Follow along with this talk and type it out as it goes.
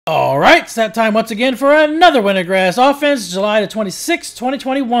Alright, it's that time once again for another Wintergrasp offense, July the 26th,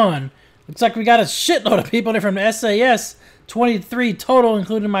 2021. Looks like we got a shitload of people there from the SAS, 23 total,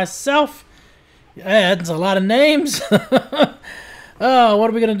 including myself. Yeah, that's a lot of names. Oh,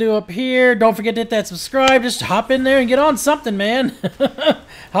 what are we going to do up here? Don't forget to hit that subscribe. Just hop in there and get on something, man.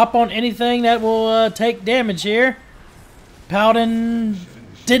 Hop on anything that will take damage here. Paladin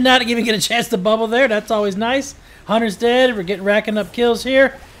did not even get a chance to bubble there. That's always nice. Hunter's dead. We're racking up kills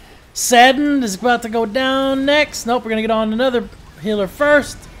here. Saddened is about to go down next. Nope, we're going to get on another healer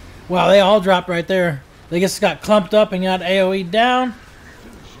first. Wow, they all dropped right there. They just got clumped up and got AoE down.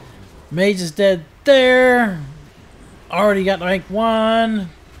 Mage is dead there. Already got rank 1.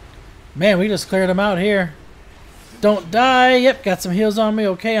 Man, we just cleared them out here. Don't die. Yep, got some heals on me.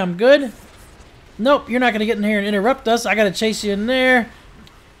 Okay, I'm good. Nope, you're not going to get in here and interrupt us. I got to chase you in there.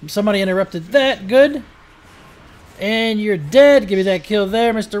 Somebody interrupted that. Good. And you're dead. Give me that kill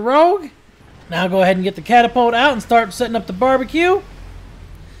there, Mr. Rogue. Now go ahead and get the catapult out and start setting up the barbecue.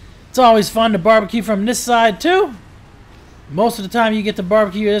 It's always fun to barbecue from this side too. Most of the time you get to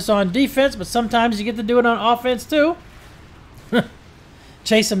barbecue this on defense, but sometimes you get to do it on offense too.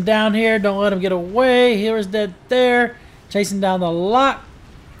 Chase him down here. Don't let him get away. Healer's dead there. Chasing down the lock.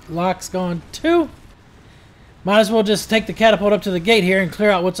 Lock's gone too. Might as well just take the catapult up to the gate here and clear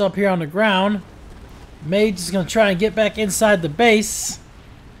out what's up here on the ground. Mage is going to try and get back inside the base.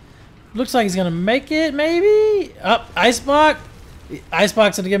 Looks like he's going to make it, maybe? Up, Ice Block. Ice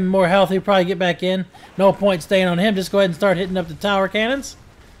Block's going to give him more health. He'll probably get back in. No point staying on him. Just go ahead and start hitting up the tower cannons.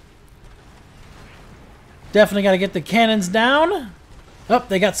 Definitely got to get the cannons down. Oh,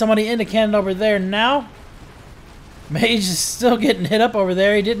 they got somebody in the cannon over there now. Mage is still getting hit up over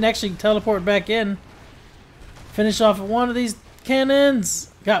there. He didn't actually teleport back in. Finish off one of these cannons.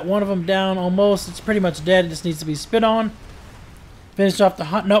 Got one of them down almost. It's pretty much dead. It just needs to be spit on. Finish off the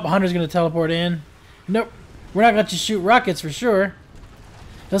hunt. Nope, Hunter's going to teleport in. Nope. We're not going to shoot rockets for sure.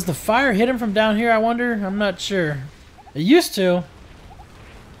 Does the fire hit him from down here, I wonder? I'm not sure. It used to.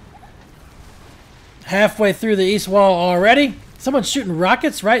 Halfway through the east wall already. Someone's shooting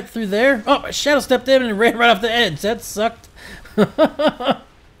rockets right through there. Oh, my shadow stepped in and ran right off the edge. That sucked. And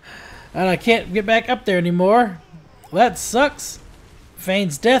I can't get back up there anymore. Well, that sucks.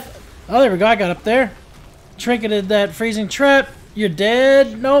 Feigns death. Oh, there we go. I got up there. Trinketed that freezing trap. You're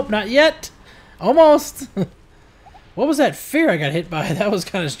dead. Nope, not yet. Almost. What was that fear I got hit by? That was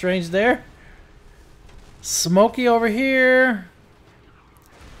kind of strange there. Smokey over here.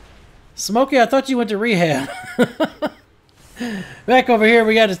 Smokey, I thought you went to rehab. Back over here,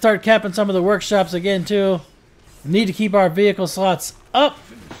 we got to start capping some of the workshops again, too. We need to keep our vehicle slots up.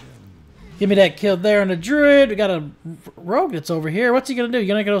 Give me that kill there on the druid. We got a rogue that's over here. What's he going to do? You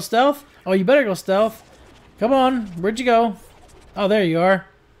going to go stealth? Oh, you better go stealth. Come on. Where'd you go? Oh, there you are.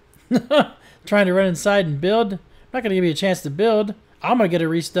 Trying to run inside and build. I'm not going to give you a chance to build. I'm going to get a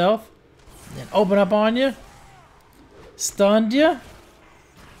re-stealth. And open up on you. Stunned you.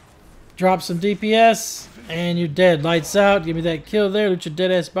 Drop some DPS. And you're dead. Lights out. Give me that kill there. Loot your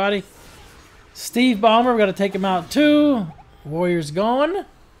dead-ass body. Steve Bomber. We got to take him out too. Warrior's gone.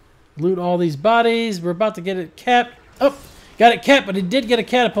 Loot all these bodies. We're about to get it capped. Oh, got it capped, but he did get a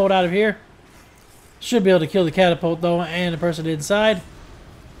catapult out of here. Should be able to kill the catapult, though, and the person inside.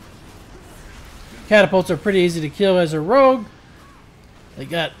 Catapults are pretty easy to kill as a rogue. They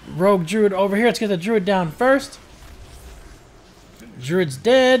got rogue druid over here. Let's get the druid down first. Druid's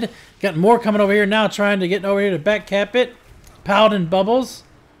dead. Got more coming over here now, trying to get over here to back cap it. Paladin bubbles.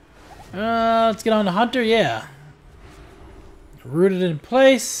 Let's get on the hunter. Yeah. Rooted in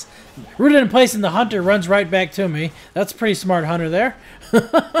place. Rooted in place, and the hunter runs right back to me. That's a pretty smart hunter there.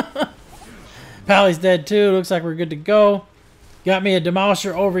 Pally's dead too. Looks like we're good to go. Got me a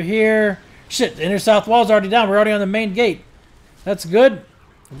demolisher over here. Shit, the inner south wall's already down. We're already on the main gate. That's good.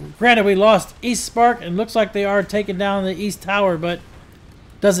 Granted, we lost East Spark, and looks like they are taking down the East Tower, but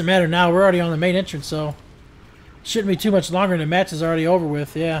doesn't matter now. We're already on the main entrance, so shouldn't be too much longer, and the match is already over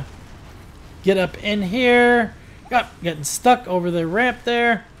with. Yeah. Get up in here. Getting stuck over the ramp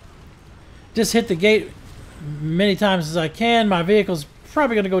there. Just hit the gate many times as I can. My vehicle's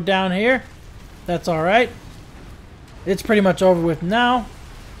probably going to go down here. That's alright. It's pretty much over with now.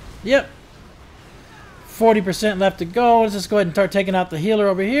 Yep. 40% left to go. Let's just go ahead and start taking out the healer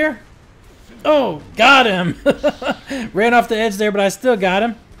over here. Oh, got him. Ran off the edge there, but I still got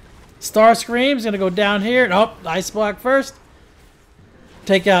him. Star Scream's going to go down here. Oh, Ice Block first.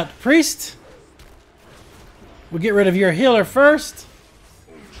 Take out Priest. We'll get rid of your healer first.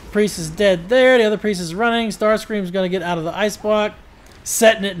 Priest is dead there. The other priest is running. Starscream's going to get out of the ice block.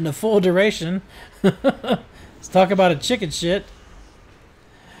 Setting it in the full duration. Let's talk about a chicken shit.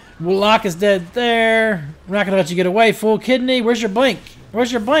 Lock is dead there. We're not going to let you get away. Full kidney. Where's your blink?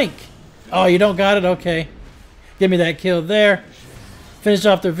 Where's your blink? Oh, you don't got it? Okay. Give me that kill there. Finish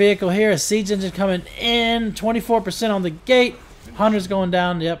off their vehicle here. A siege engine coming in. 24% on the gate. Hunter's going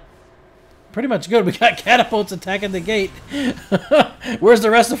down. Yep. Pretty much good. We got catapults attacking the gate. Where's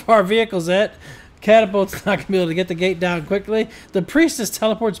the rest of our vehicles at? Catapult's not going to be able to get the gate down quickly. The priestess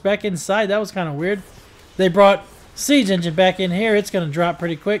teleports back inside. That was kind of weird. They brought siege engine back in here. It's going to drop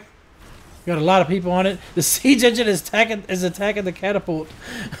pretty quick. Got a lot of people on it. The siege engine is attacking the catapult.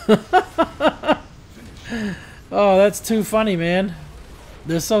 Oh, that's too funny, man.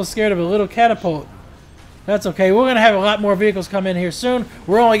 They're so scared of a little catapult. That's okay. We're going to have a lot more vehicles come in here soon.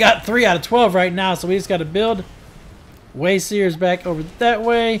 We're only got 3 out of 12 right now, so we just got to build. Wayseer's back over that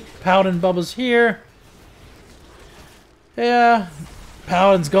way. Paladin bubbles here. Yeah.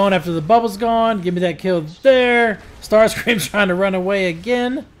 Paladin's going after the bubble's gone. Give me that kill there. Starscream's trying to run away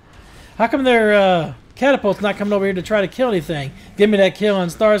again. How come their catapult's not coming over here to try to kill anything? Give me that kill on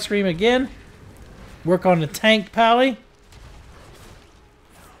Starscream again. Work on the tank, Pally.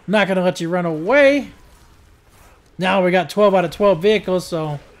 Not going to let you run away. Now we got 12 out of 12 vehicles,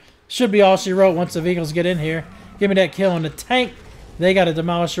 so should be all she wrote once the vehicles get in here. Give me that kill on the tank. They got a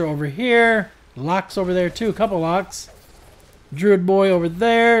demolisher over here. Locks over there too, a couple locks. Druid boy over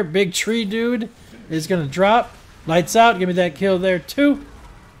there. Big tree dude is going to drop. Lights out. Give me that kill there too.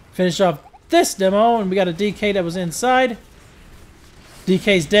 Finish off this demo, and we got a DK that was inside.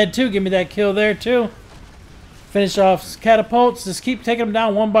 DK's dead too. Give me that kill there too. Finish off catapults. Just keep taking them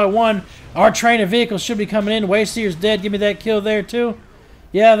down one by one. Our train of vehicles should be coming in. Wayseer's dead. Give me that kill there too.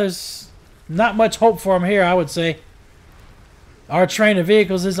 Yeah, there's not much hope for him here, I would say. Our train of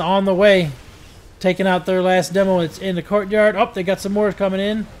vehicles is on the way. Taking out their last demo. It's in the courtyard. Oh, they got some more coming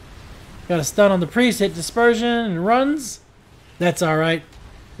in. Got a stun on the priest. Hit dispersion and runs. That's alright.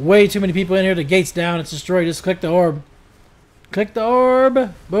 Way too many people in here. The gate's down. It's destroyed. Just click the orb. Click the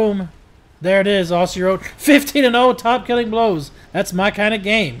orb. Boom. There it is. All she wrote. 15-0 top killing blows. That's my kind of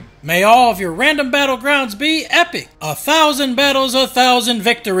game. May all of your random battlegrounds be epic. 1,000 battles, 1,000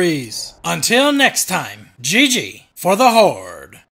 victories. Until next time, GG for the Horde.